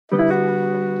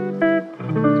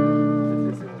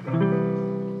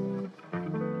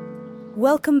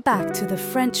Welcome back to the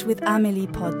French with Amélie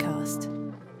podcast,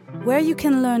 where you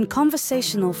can learn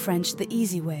conversational French the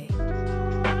easy way.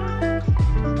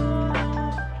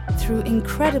 Through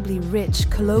incredibly rich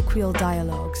colloquial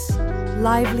dialogues,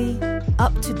 lively,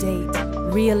 up-to-date,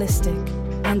 realistic,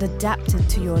 and adapted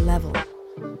to your level.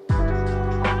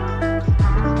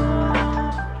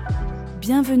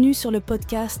 Bienvenue sur le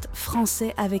podcast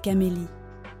Français avec Amélie,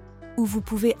 où vous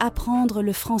pouvez apprendre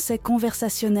le français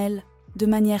conversationnel de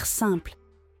manière simple,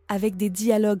 avec des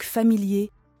dialogues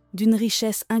familiers d'une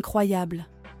richesse incroyable.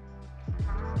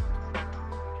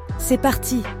 C'est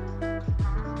parti!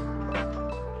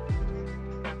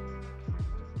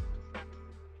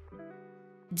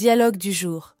 Dialogue du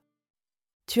jour.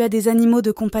 Tu as des animaux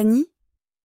de compagnie?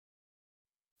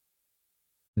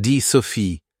 Dis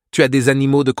Sophie, tu as des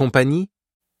animaux de compagnie?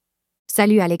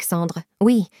 Salut Alexandre.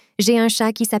 Oui, j'ai un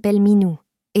chat qui s'appelle Minou.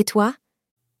 Et toi?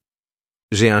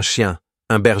 J'ai un chien,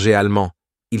 un berger allemand.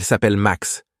 Il s'appelle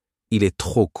Max. Il est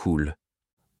trop cool.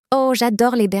 Oh,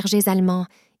 j'adore les bergers allemands.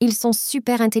 Ils sont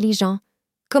super intelligents.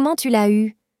 Comment tu l'as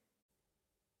eu?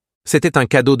 C'était un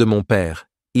cadeau de mon père.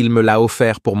 Il me l'a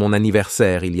offert pour mon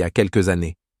anniversaire il y a quelques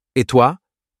années. Et toi?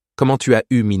 Comment tu as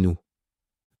eu Minou?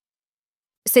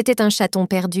 C'était un chaton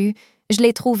perdu. Je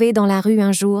l'ai trouvé dans la rue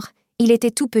un jour. Il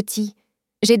était tout petit.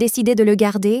 J'ai décidé de le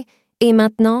garder et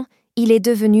maintenant, il est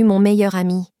devenu mon meilleur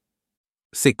ami.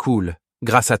 C'est cool.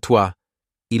 Grâce à toi,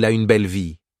 il a une belle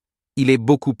vie. Il est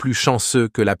beaucoup plus chanceux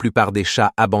que la plupart des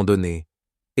chats abandonnés.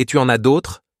 Et tu en as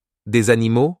d'autres? Des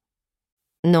animaux?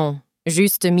 Non,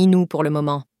 juste Minou pour le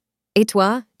moment. Et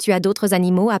toi, tu as d'autres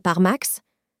animaux à part Max?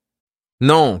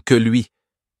 Non, que lui.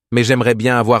 Mais j'aimerais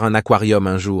bien avoir un aquarium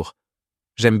un jour.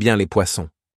 J'aime bien les poissons.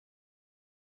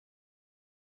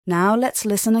 Now let's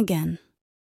listen again.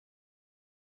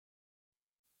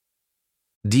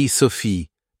 Dis Sophie,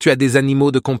 tu as des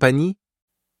animaux de compagnie?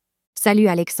 Salut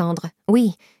Alexandre.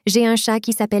 Oui, j'ai un chat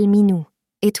qui s'appelle Minou.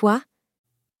 Et toi?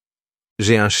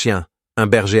 J'ai un chien, un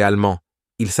berger allemand.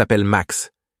 Il s'appelle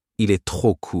Max. Il est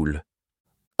trop cool.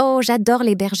 Oh, j'adore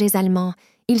les bergers allemands.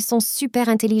 Ils sont super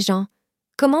intelligents.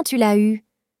 Comment tu l'as eu?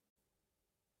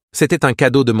 C'était un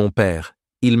cadeau de mon père.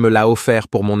 Il me l'a offert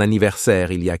pour mon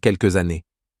anniversaire il y a quelques années.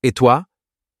 Et toi?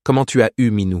 Comment tu as eu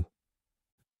Minou?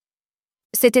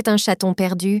 C'était un chaton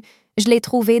perdu. Je l'ai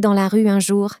trouvé dans la rue un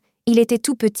jour. Il était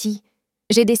tout petit.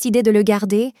 J'ai décidé de le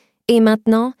garder et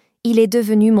maintenant, il est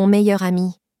devenu mon meilleur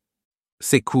ami.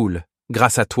 C'est cool.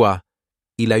 Grâce à toi,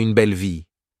 il a une belle vie.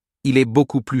 Il est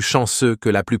beaucoup plus chanceux que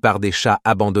la plupart des chats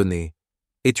abandonnés.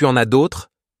 Et tu en as d'autres?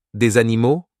 Des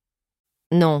animaux?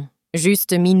 Non,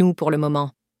 juste Minou pour le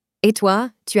moment. Et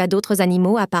toi, tu as d'autres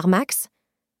animaux à part Max?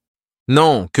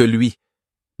 Non, que lui.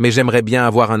 Mais j'aimerais bien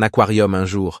avoir un aquarium un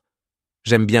jour.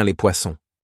 J'aime bien les poissons.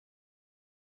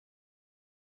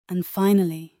 And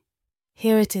finally,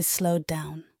 here it is slowed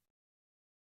down.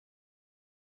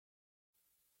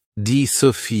 Dis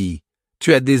Sophie,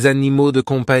 tu as des animaux de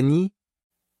compagnie?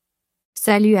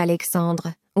 Salut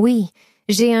Alexandre. Oui,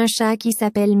 j'ai un chat qui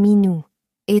s'appelle Minou.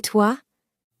 Et toi?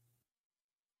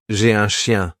 J'ai un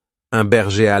chien, un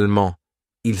berger allemand.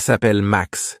 Il s'appelle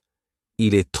Max.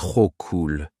 Il est trop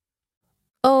cool.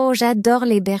 Oh, j'adore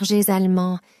les bergers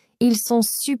allemands. Ils sont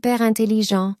super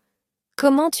intelligents.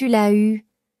 Comment tu l'as eu?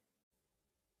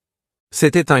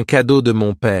 C'était un cadeau de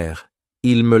mon père.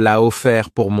 Il me l'a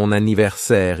offert pour mon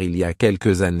anniversaire il y a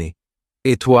quelques années.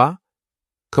 Et toi?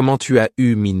 Comment tu as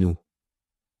eu Minou?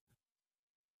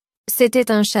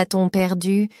 C'était un chaton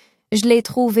perdu. Je l'ai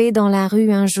trouvé dans la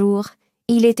rue un jour.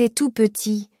 Il était tout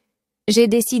petit. J'ai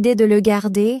décidé de le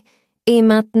garder et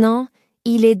maintenant,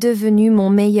 il est devenu mon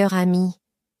meilleur ami.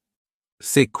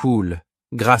 C'est cool.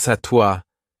 Grâce à toi,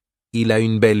 il a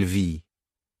une belle vie.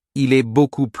 Il est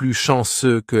beaucoup plus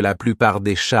chanceux que la plupart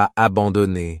des chats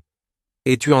abandonnés.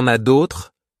 Et tu en as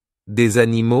d'autres? Des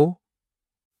animaux?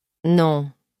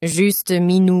 Non, juste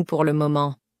Minou pour le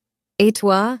moment. Et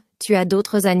toi, tu as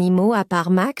d'autres animaux à part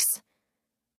Max?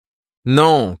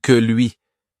 Non, que lui.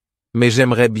 Mais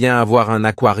j'aimerais bien avoir un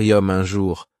aquarium un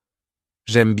jour.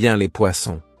 J'aime bien les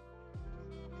poissons.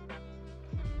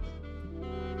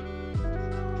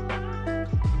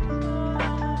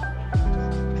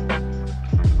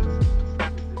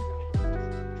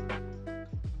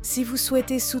 Si vous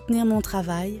souhaitez soutenir mon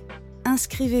travail,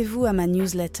 inscrivez-vous à ma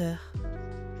newsletter.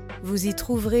 Vous y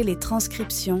trouverez les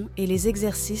transcriptions et les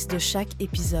exercices de chaque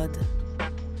épisode.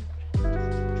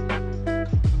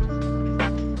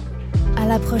 À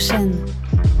la prochaine!